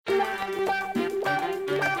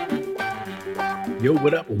Yo,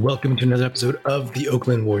 what up? Welcome to another episode of the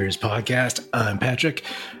Oakland Warriors podcast. I'm Patrick,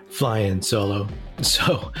 flying solo.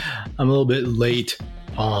 So I'm a little bit late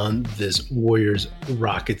on this Warriors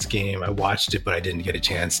Rockets game. I watched it, but I didn't get a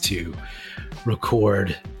chance to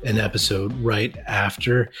record an episode right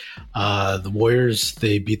after. The Warriors,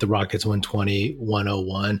 they beat the Rockets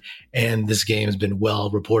 120-101, and this game has been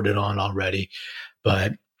well reported on already.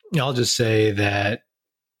 But I'll just say that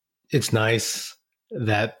it's nice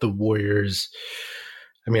that the Warriors,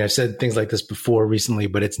 I've said things like this before recently,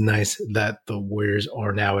 but it's nice that the Warriors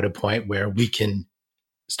are now at a point where we can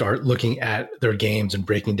start looking at their games and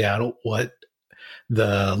breaking down what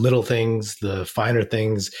the little things, the finer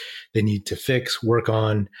things they need to fix, work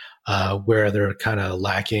on, where they're kind of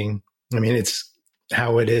lacking. It's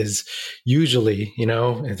how it is usually,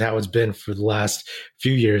 it's how it's been for the last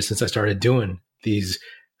few years since I started doing these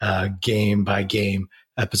game by game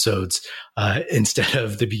episodes, instead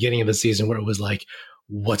of the beginning of the season where it was like,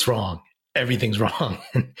 what's wrong? Everything's wrong.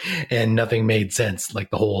 And nothing made sense.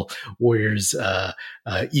 Like the whole Warriors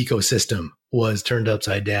ecosystem was turned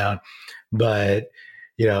upside down. But,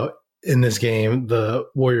 in this game, the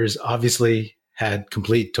Warriors obviously had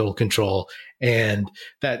complete total control. And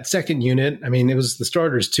that second unit, it was the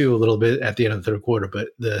starters too, a little bit at the end of the third quarter, but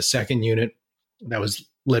the second unit that was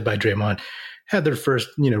led by Draymond had their first,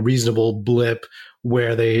 reasonable blip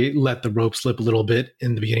where they let the rope slip a little bit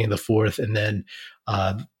in the beginning of the fourth. And then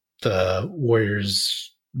the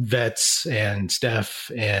Warriors vets and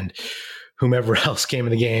Steph and whomever else came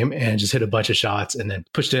in the game and just hit a bunch of shots and then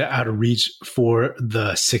pushed it out of reach for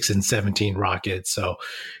the 6-17 Rockets. So,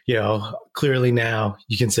 clearly now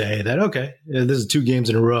you can say that, okay, this is 2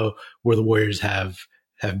 games in a row where the Warriors have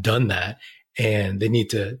done that, and they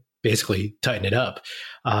need to basically tighten it up.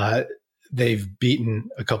 They've beaten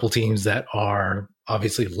a couple teams that are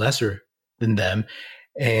obviously lesser than them,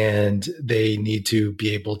 and they need to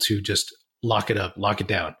be able to just lock it up, lock it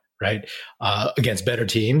down, right? Against better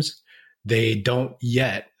teams. They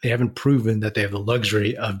haven't proven that they have the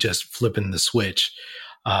luxury of just flipping the switch.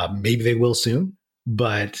 Maybe they will soon,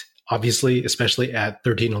 but obviously, especially at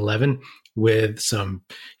 13-11 with some,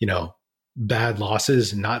 bad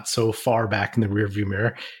losses, not so far back in the rearview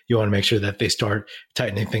mirror, you want to make sure that they start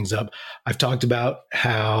tightening things up. I've talked about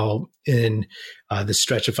how in the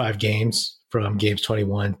stretch of 5 games from games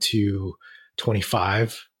 21 to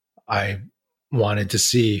 25, I wanted to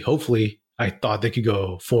see, hopefully, I thought they could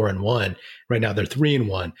go 4-1. Right now they're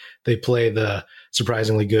 3-1. They play the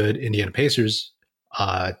surprisingly good Indiana Pacers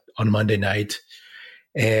on Monday night,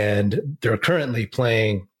 and they're currently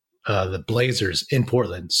playing the Blazers in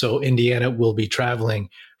Portland. So Indiana will be traveling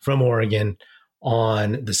from Oregon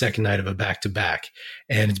on the second night of a back-to-back.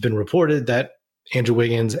 And it's been reported that Andrew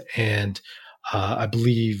Wiggins and I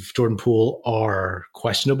believe Jordan Poole are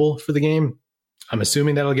questionable for the game. I'm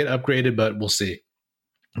assuming that'll get upgraded, but we'll see.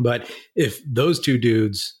 But if those 2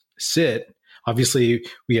 dudes sit, obviously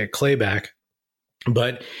we get Clay back,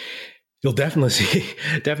 but you'll definitely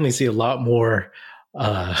see a lot more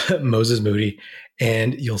Moses Moody,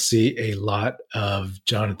 and you'll see a lot of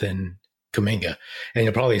Jonathan Kuminga, and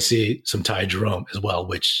you'll probably see some Ty Jerome as well,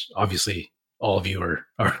 which obviously all of you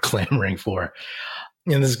are clamoring for.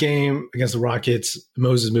 In this game against the Rockets,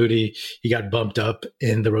 Moses Moody, he got bumped up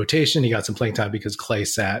in the rotation. He got some playing time because Clay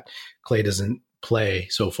sat. Clay doesn't play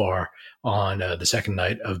so far on the second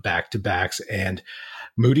night of back-to-backs, and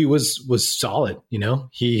Moody was solid.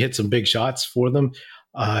 He hit some big shots for them.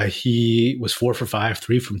 He was 4 for 5,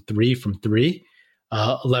 3 from 3,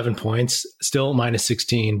 11 points, still minus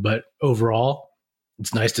 16. But overall,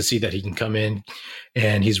 it's nice to see that he can come in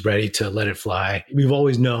and he's ready to let it fly. We've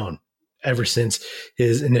always known ever since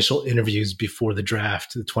his initial interviews before the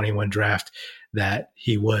draft, the 21 draft, that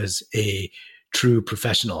he was a true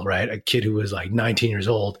professional, right? A kid who was like 19 years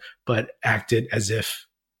old, but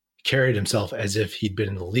carried himself as if he'd been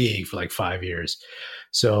in the league for like 5 years.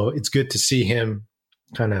 So it's good to see him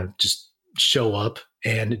kind of just show up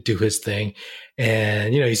and do his thing.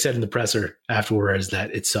 And, he said in the presser afterwards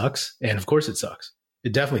that it sucks. And of course it sucks.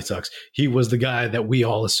 It definitely sucks. He was the guy that we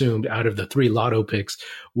all assumed out of the 3 lotto picks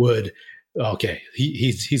would,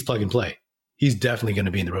 he's plug and play. He's definitely going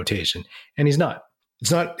to be in the rotation, and he's not. It's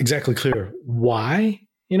not exactly clear why.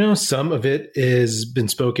 Some of it has been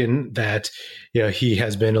spoken that, he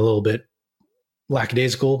has been a little bit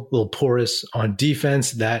lackadaisical, a little porous on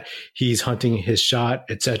defense, that he's hunting his shot,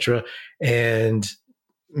 etc. And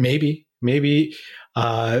maybe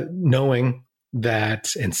knowing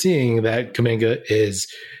that and seeing that Kuminga is,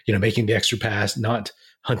 making the extra pass, not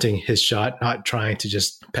hunting his shot, not trying to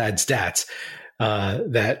just pad stats,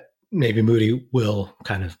 that maybe Moody will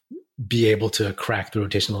kind of be able to crack the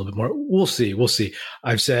rotation a little bit more. We'll see. We'll see.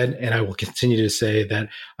 I've said, and I will continue to say that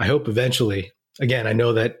I hope eventually, again, I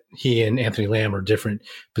know that he and Anthony Lamb are different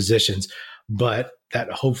positions, but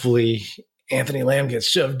that hopefully Anthony Lamb gets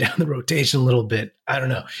shoved down the rotation a little bit. I don't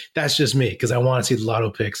know. That's just me because I want to see the lotto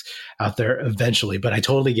picks out there eventually. But I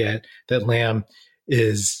totally get that Lamb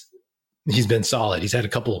he's been solid. He's had a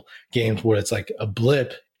couple games where it's like a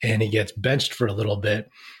blip and he gets benched for a little bit.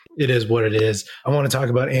 It is what it is. I want to talk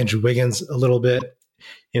about Andrew Wiggins a little bit,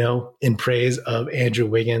 in praise of Andrew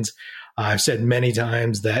Wiggins. I've said many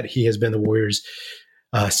times that he has been the Warriors'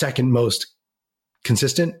 second most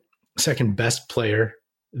consistent, second best player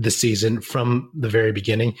this season from the very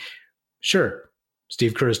beginning. Sure,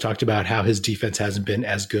 Steve Kerr has talked about how his defense hasn't been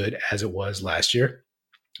as good as it was last year,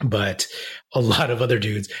 but a lot of other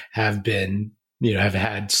dudes have been, have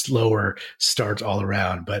had slower starts all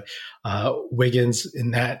around. But Wiggins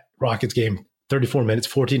in that Rockets game, 34 minutes,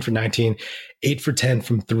 14 for 19, 8 for 10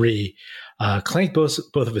 from three, clanked both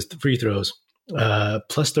of his free throws,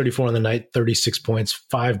 plus 34 on the night, 36 points,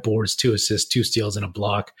 5 boards, 2 assists, 2 steals, and a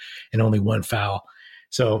block, and only 1 foul.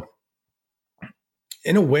 So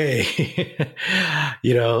in a way,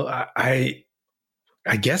 I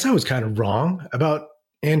guess I was kind of wrong about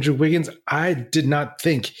Andrew Wiggins. I did not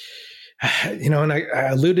think, and I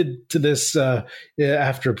alluded to this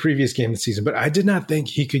after a previous game this season, but I did not think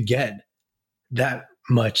he could get that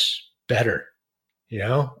much better.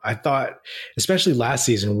 I thought, especially last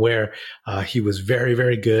season where he was very,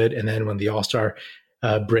 very good. And then when the All-Star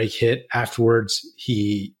break hit afterwards,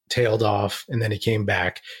 he tailed off and then he came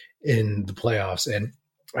back in the playoffs. And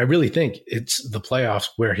I really think it's the playoffs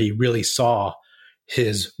where he really saw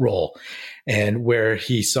his role and where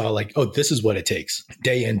he saw like, oh, this is what it takes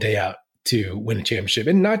day in, day out to win a championship.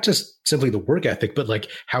 And not just simply the work ethic, but like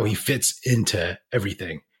how he fits into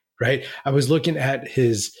everything, right? I was looking at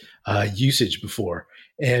his usage before.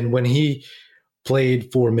 And when he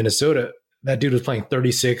played for Minnesota, that dude was playing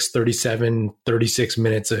 36, 37, 36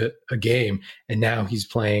 minutes a game. And now he's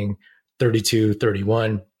playing 32,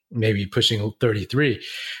 31, maybe pushing 33.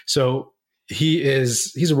 So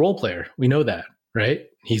he's a role player. We know that, right?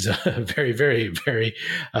 He's a very, very, very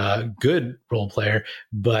good role player,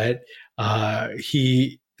 but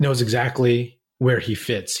he knows exactly where he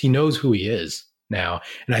fits. He knows who he is now.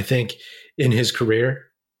 And I think in his career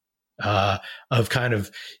of kind of,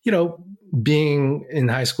 being in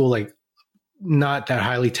high school, like not that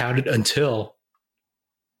highly touted until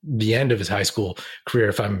the end of his high school career,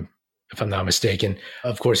 if I'm not mistaken.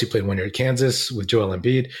 Of course, he played 1 year at Kansas with Joel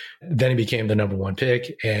Embiid. Then he became the number 1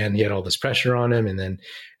 pick and he had all this pressure on him and then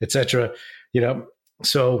et cetera,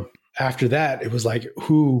 So after that, it was like,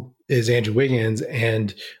 who is Andrew Wiggins?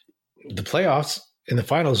 And the playoffs and the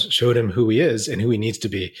finals showed him who he is and who he needs to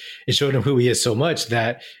be. It showed him who he is so much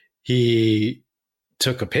that he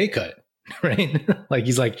took a pay cut, right? Like,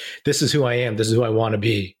 he's like, this is who I am. This is who I want to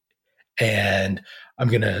be. And I'm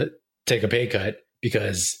going to take a pay cut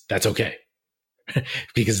because that's okay,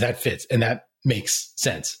 because that fits and that makes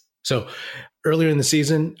sense. So earlier in the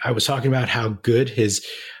season, I was talking about how good his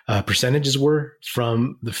percentages were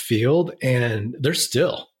from the field, and they're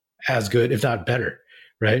still as good, if not better,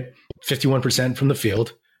 right? 51% from the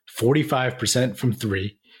field, 45% from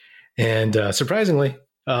three. And surprisingly,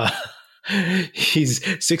 he's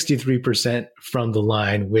 63% from the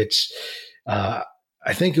line, which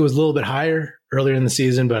I think it was a little bit higher earlier in the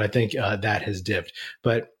season, but I think that has dipped.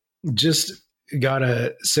 But just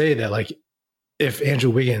gotta say that, like, if Andrew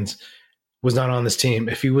Wiggins was not on this team,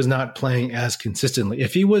 if he was not playing as consistently,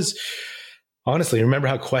 if he was, honestly, remember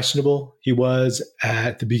how questionable he was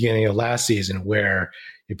at the beginning of last season, where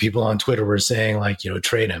people on Twitter were saying, like,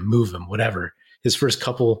 trade him, move him, whatever. His first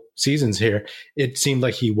couple seasons here, it seemed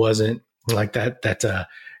like he wasn't like that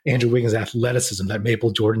Andrew Wiggins athleticism, that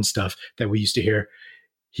Maple Jordan stuff that we used to hear.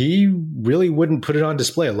 He really wouldn't put it on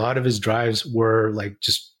display. A lot of his drives were like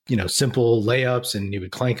just, simple layups, and he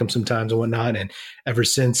would clank them sometimes and whatnot. And ever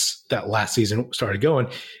since that last season started going,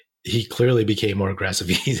 he clearly became more aggressive.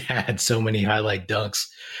 He's had so many highlight dunks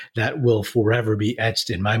that will forever be etched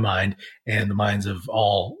in my mind and the minds of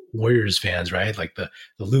all Warriors fans, right? Like the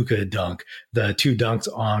Luka dunk, the 2 dunks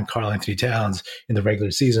on Karl-Anthony Towns in the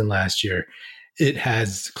regular season last year. It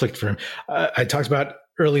has clicked for him. I talked about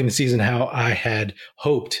early in the season how I had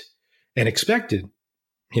hoped and expected,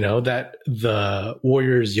 that the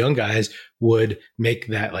Warriors young guys would make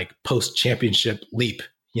that like post-championship leap.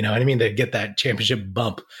 You know what I mean? They get that championship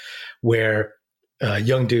bump where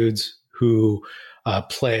young dudes who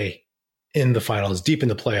play in the finals, deep in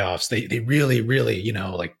the playoffs, they really, really,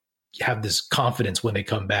 like have this confidence when they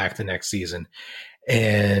come back the next season.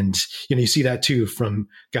 And, you see that too from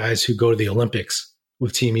guys who go to the Olympics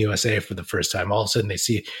with Team USA for the first time. All of a sudden they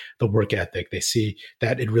see the work ethic. They see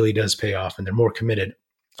that it really does pay off and they're more committed,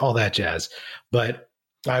 all that jazz. But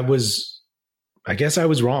I guess I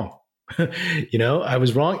was wrong. I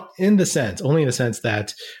was wrong only in the sense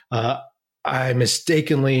that I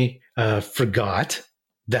mistakenly forgot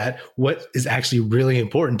that what is actually really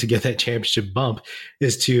important to get that championship bump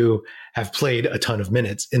is to have played a ton of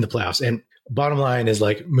minutes in the playoffs. And bottom line is,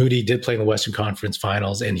 like, Moody did play in the Western Conference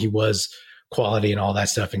Finals and he was quality and all that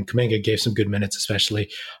stuff. And Kuminga gave some good minutes, especially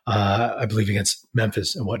I believe against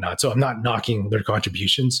Memphis and whatnot. So I'm not knocking their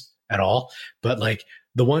contributions at all, but like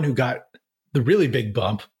the one who got the really big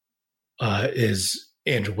bump is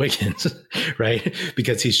Andrew Wiggins, right?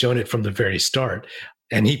 Because he's shown it from the very start.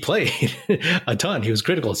 And he played a ton. He was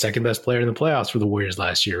critical, second best player in the playoffs for the Warriors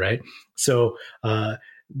last year, right? So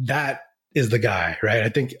that is the guy, right? I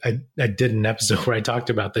think I did an episode where I talked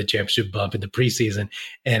about the championship bump in the preseason,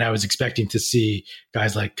 and I was expecting to see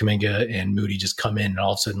guys like Kuminga and Moody just come in and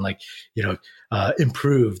all of a sudden, like,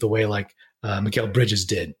 improve the way like Mikal Bridges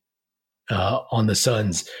did on the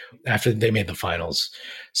Suns after they made the finals.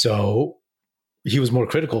 So he was more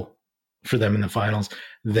critical for them in the finals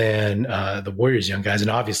than the Warriors young guys. And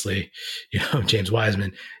obviously, James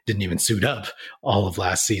Wiseman didn't even suit up all of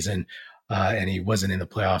last season, and he wasn't in the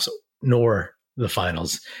playoffs nor the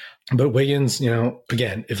finals. But Wiggins,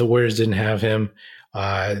 again, if the Warriors didn't have him,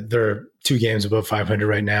 they're 2 games above 500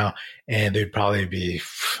 right now, and they'd probably be,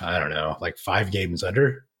 I don't know, like 5 games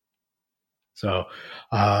under. So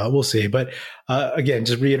we'll see. But again,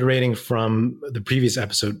 just reiterating from the previous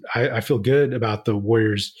episode, I feel good about the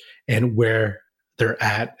Warriors and where they're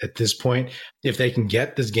at this point. If they can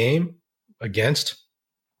get this game against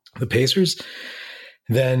the Pacers,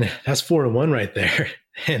 then that's 4-1 right there.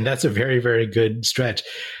 And that's a very, very good stretch.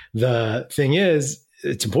 The thing is,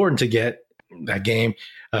 it's important to get that game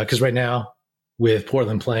because right now, with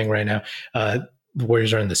Portland playing right now, the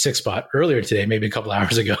Warriors are in the 6th spot. Earlier today, maybe a couple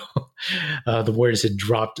hours ago, the Warriors had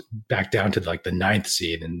dropped back down to like the 9th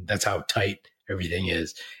seed, and that's how tight everything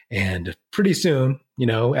is. And pretty soon,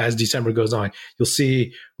 as December goes on, you'll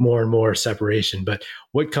see more and more separation. But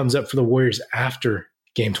what comes up for the Warriors after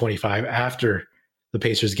game 25, after the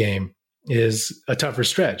Pacers game, is a tougher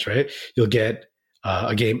stretch, right? You'll get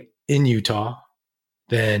a game in Utah,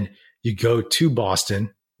 then you go to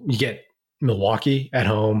Boston, you get Milwaukee at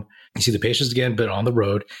home, you see the Pacers again, but on the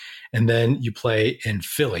road, and then you play in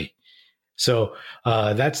Philly. So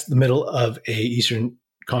that's the middle of a Eastern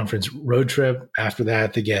Conference road trip. After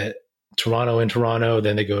that, they get Toronto in Toronto,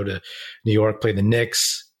 then they go to New York, play the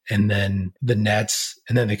Knicks, and then the Nets,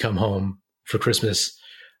 and then they come home for Christmas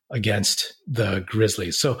against the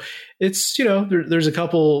Grizzlies. So it's, there's a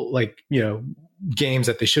couple games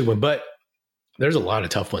that they should win, but there's a lot of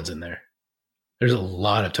tough ones in there. There's a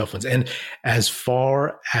lot of tough ones. And as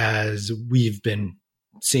far as we've been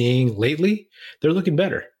seeing lately, they're looking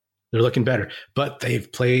better. But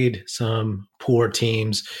they've played some poor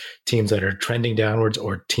teams that are trending downwards,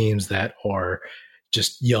 or teams that are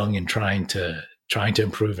just young and trying to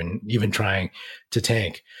improve and even trying to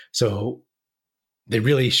tank. So they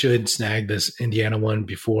really should snag this Indiana one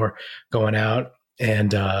before going out.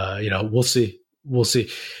 And, we'll see,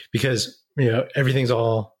 because, everything's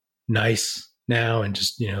all nice now and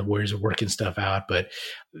just, Warriors are working stuff out, but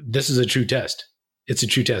this is a true test. It's a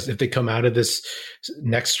true test. If they come out of this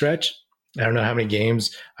next stretch, I don't know how many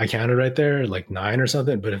games I counted right there, like 9 or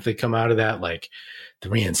something, but if they come out of that like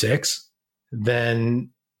 3-6,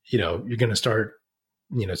 then, you're going to start,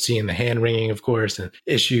 seeing the hand wringing, of course, and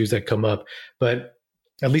issues that come up. But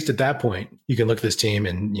at least at that point, you can look at this team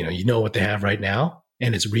and, you know what they have right now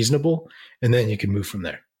and it's reasonable. And then you can move from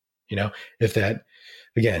there. If that,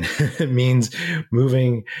 again, means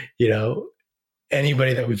moving,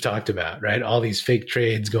 anybody that we've talked about, right? All these fake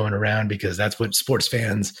trades going around, because that's what sports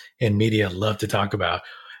fans and media love to talk about.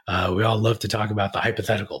 We all love to talk about the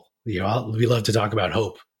hypothetical. We love to talk about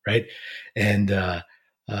hope, right? And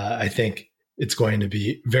I think it's going to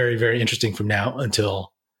be very, very interesting from now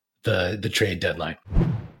until the trade deadline.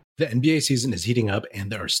 The NBA season is heating up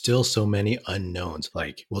and there are still so many unknowns.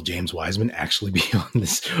 Like, will James Wiseman actually be on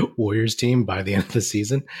this Warriors team by the end of the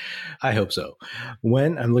season? I hope so.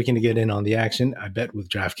 When I'm looking to get in on the action, I bet with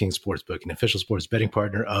DraftKings Sportsbook, an official sports betting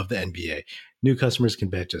partner of the NBA. New customers can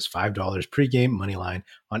bet just $5 pregame moneyline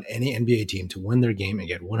on any NBA team to win their game and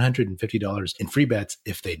get $150 in free bets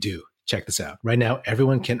if they do. Check this out. Right now,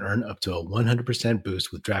 everyone can earn up to a 100%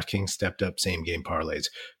 boost with DraftKings stepped up same game parlays.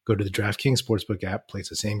 Go to the DraftKings Sportsbook app, place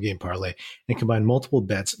a same game parlay, and combine multiple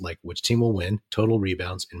bets like which team will win, total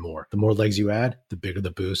rebounds, and more. The more legs you add, the bigger the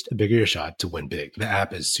boost, the bigger your shot to win big. The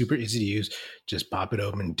app is super easy to use. Just pop it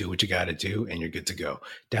open, do what you got to do, and you're good to go.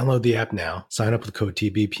 Download the app now, sign up with code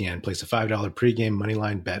TBPN, place a $5 pregame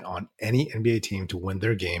moneyline bet on any NBA team to win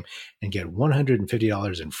their game, and get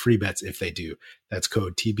 $150 in free bets if they do. That's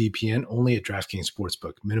code TBPN only at DraftKings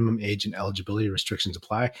Sportsbook. Minimum age and eligibility restrictions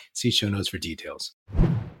apply. See show notes for details.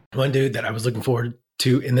 One dude that I was looking forward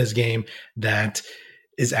to in this game that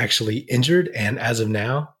is actually injured, and as of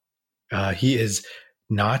now, he is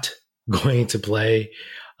not going to play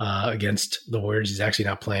against the Warriors. He's actually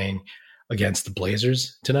not playing against the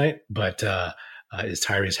Blazers tonight, but is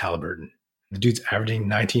Tyrese Halliburton. The dude's averaging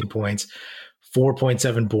 19 points,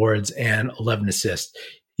 4.7 boards, and 11 assists.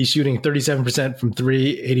 He's shooting 37% from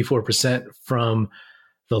three, 84% from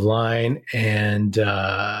the line. And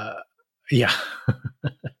I'll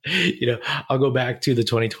go back to the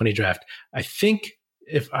 2020 draft. I think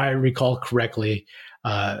if I recall correctly,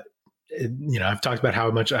 I've talked about how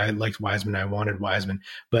much I liked Wiseman. I wanted Wiseman.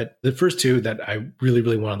 But the first two that I really,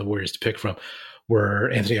 really wanted the Warriors to pick from were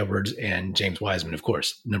Anthony Edwards and James Wiseman, of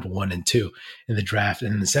course, number 1 and 2 in the draft.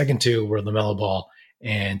 And then the second two were LaMelo Ball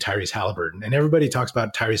and Tyrese Halliburton. And everybody talks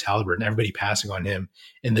about Tyrese Halliburton, everybody passing on him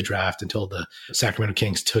in the draft until the Sacramento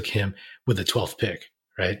Kings took him with the 12th pick,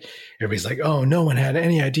 right? Everybody's like, oh, no one had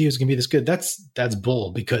any idea he was going to be this good. That's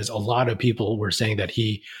bull, because a lot of people were saying that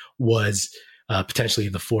he was potentially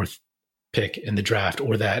the 4th pick in the draft,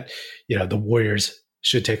 or that, the Warriors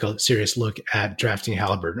should take a serious look at drafting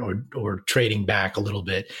Halliburton or trading back a little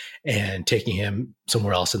bit and taking him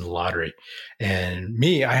somewhere else in the lottery. And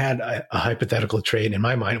me, I had a hypothetical trade in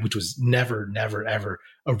my mind, which was never, ever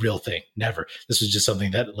a real thing. Never. This was just something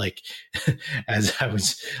that, as I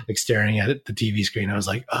was staring at the TV screen, I was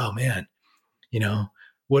like, oh man,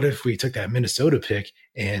 what if we took that Minnesota pick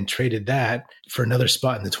and traded that for another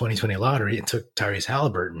spot in the 2020 lottery and took Tyrese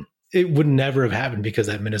Halliburton? It would never have happened, because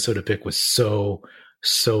that Minnesota pick was so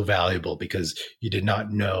valuable, because you did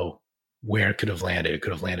not know where it could have landed. It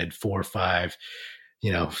could have landed 4 or 5,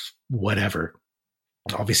 whatever.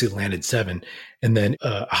 Obviously it landed 7. And then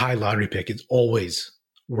a high lottery pick is always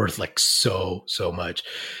worth so much.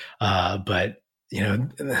 But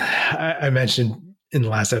I mentioned in the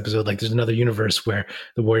last episode, there's another universe where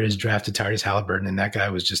the Warriors drafted Tyrese Halliburton, and that guy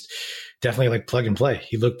was just definitely plug and play.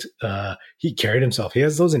 He looked, he carried himself. He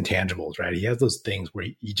has those intangibles, right? He has those things where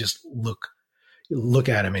you just look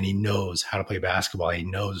at him and he knows how to play basketball. He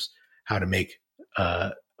knows how to make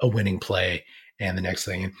a winning play and the next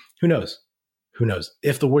thing. And who knows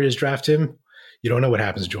if the Warriors draft him, you don't know what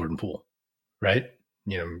happens to Jordan Poole, right?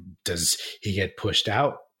 Does he get pushed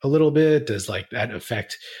out a little bit? Does that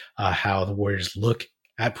affect how the Warriors look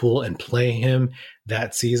at Poole and play him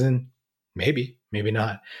that season? Maybe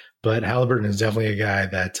not. But Halliburton is definitely a guy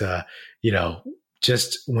that,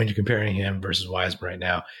 just when you're comparing him versus Wiseman right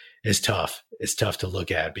now, is tough. It's tough to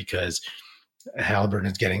look at, because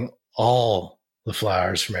Halliburton is getting all the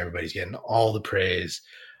flowers from everybody. He's getting all the praise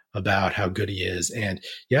about how good he is. And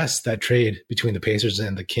yes, that trade between the Pacers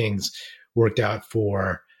and the Kings worked out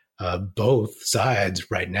for both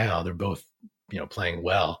sides right now. They're both, playing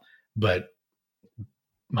well. But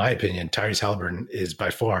my opinion, Tyrese Halliburton is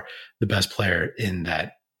by far the best player in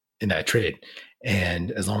that trade.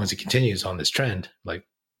 And as long as it continues on this trend,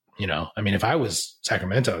 if I was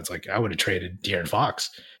Sacramento, it's I would have traded De'Aaron Fox.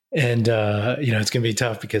 And, it's going to be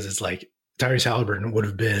tough, because it's Tyrese Halliburton would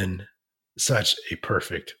have been such a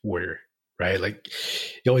perfect Warrior, right?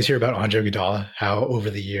 You always hear about Andre Iguodala, how over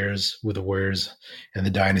the years with the Warriors and the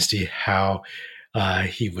dynasty, how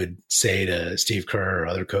he would say to Steve Kerr or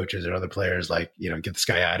other coaches or other players, get this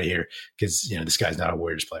guy out of here, because, this guy's not a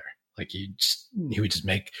Warriors player. He would just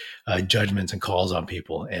make judgments and calls on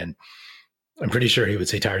people. And I'm pretty sure he would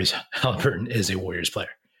say Tyrese Halliburton is a Warriors player.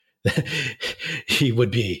 He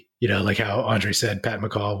would be, how Andre said Pat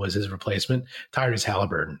McCall was his replacement. Tyrese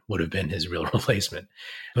Halliburton would have been his real replacement.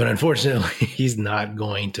 But unfortunately, he's not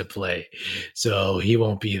going to play. So he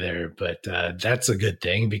won't be there. But that's a good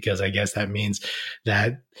thing, because I guess that means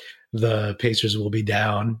that the Pacers will be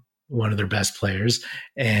down one of their best players,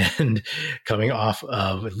 and coming off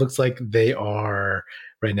of, it looks like they are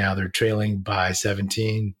right now, they're trailing by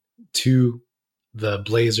 17 to the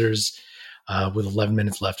Blazers with 11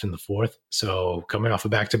 minutes left in the 4th. So coming off a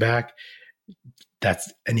back-to-back, that's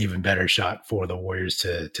an even better shot for the Warriors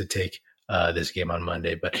to take this game on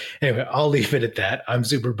Monday. But anyway, I'll leave it at that. I'm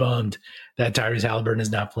super bummed that Tyrese Halliburton is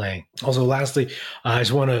not playing. Also, lastly, I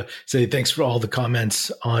just want to say thanks for all the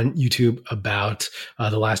comments on YouTube about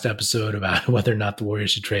the last episode about whether or not the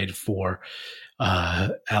Warriors should trade for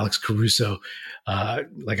Alex Caruso.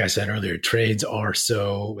 Like I said earlier, trades are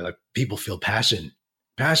so, like, people feel passion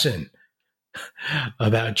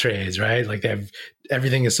about trades, right? Like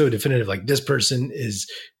everything is so definitive. Like, this person is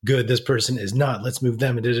good, this person is not. Let's move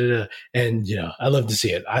them. And I love to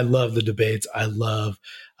see it. I love the debates. I love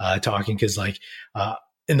talking because, like,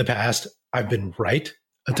 in the past, I've been right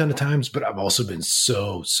a ton of times, but I've also been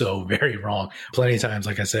so very wrong. Plenty of times,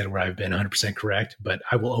 like I said, where I've been 100% correct. But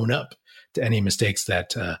I will own up to any mistakes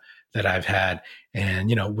that I've had.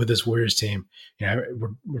 And with this Warriors team,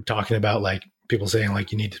 we're talking about, like, people saying,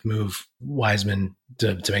 like, you need to move Wiseman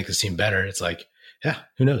to make this team better. It's like, yeah,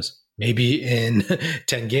 who knows? Maybe in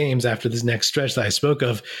 10 games after this next stretch that I spoke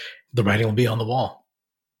of, the writing will be on the wall,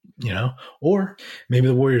 or maybe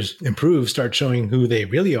the Warriors improve, start showing who they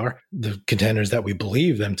really are, the contenders that we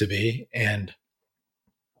believe them to be. And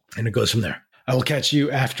it goes from there. I will catch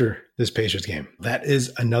you after this Pacers game. That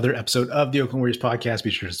is another episode of the Oakland Warriors podcast.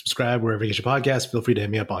 Be sure to subscribe wherever you get your podcasts. Feel free to hit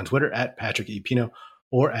me up on Twitter at Patrick E. Pino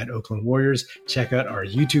or at Oakland Warriors. Check out our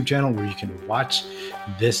YouTube channel where you can watch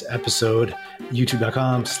this episode,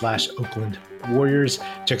 youtube.com/Oakland Warriors.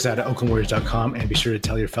 Check us out at oaklandwarriors.com, and be sure to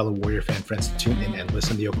tell your fellow Warrior fan friends to tune in and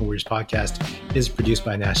listen. The Oakland Warriors podcast is produced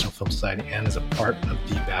by National Film Society and is a part of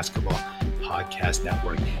the Basketball Podcast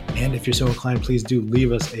Network. And if you're so inclined, please do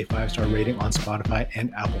leave us a 5-star rating on Spotify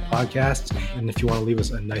and Apple Podcasts. And if you want to leave us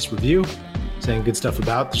a nice review saying good stuff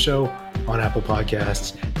about the show on Apple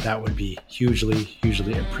Podcasts, that would be hugely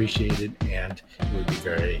appreciated, and it would be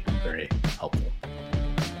very, very helpful.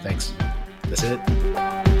 Thanks. That's it.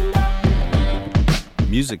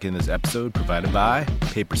 Music in this episode provided by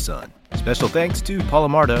Paper Sun. Special thanks to Paul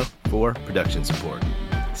Amardo for production support.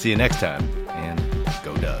 See you next time, and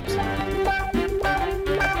go Dubs.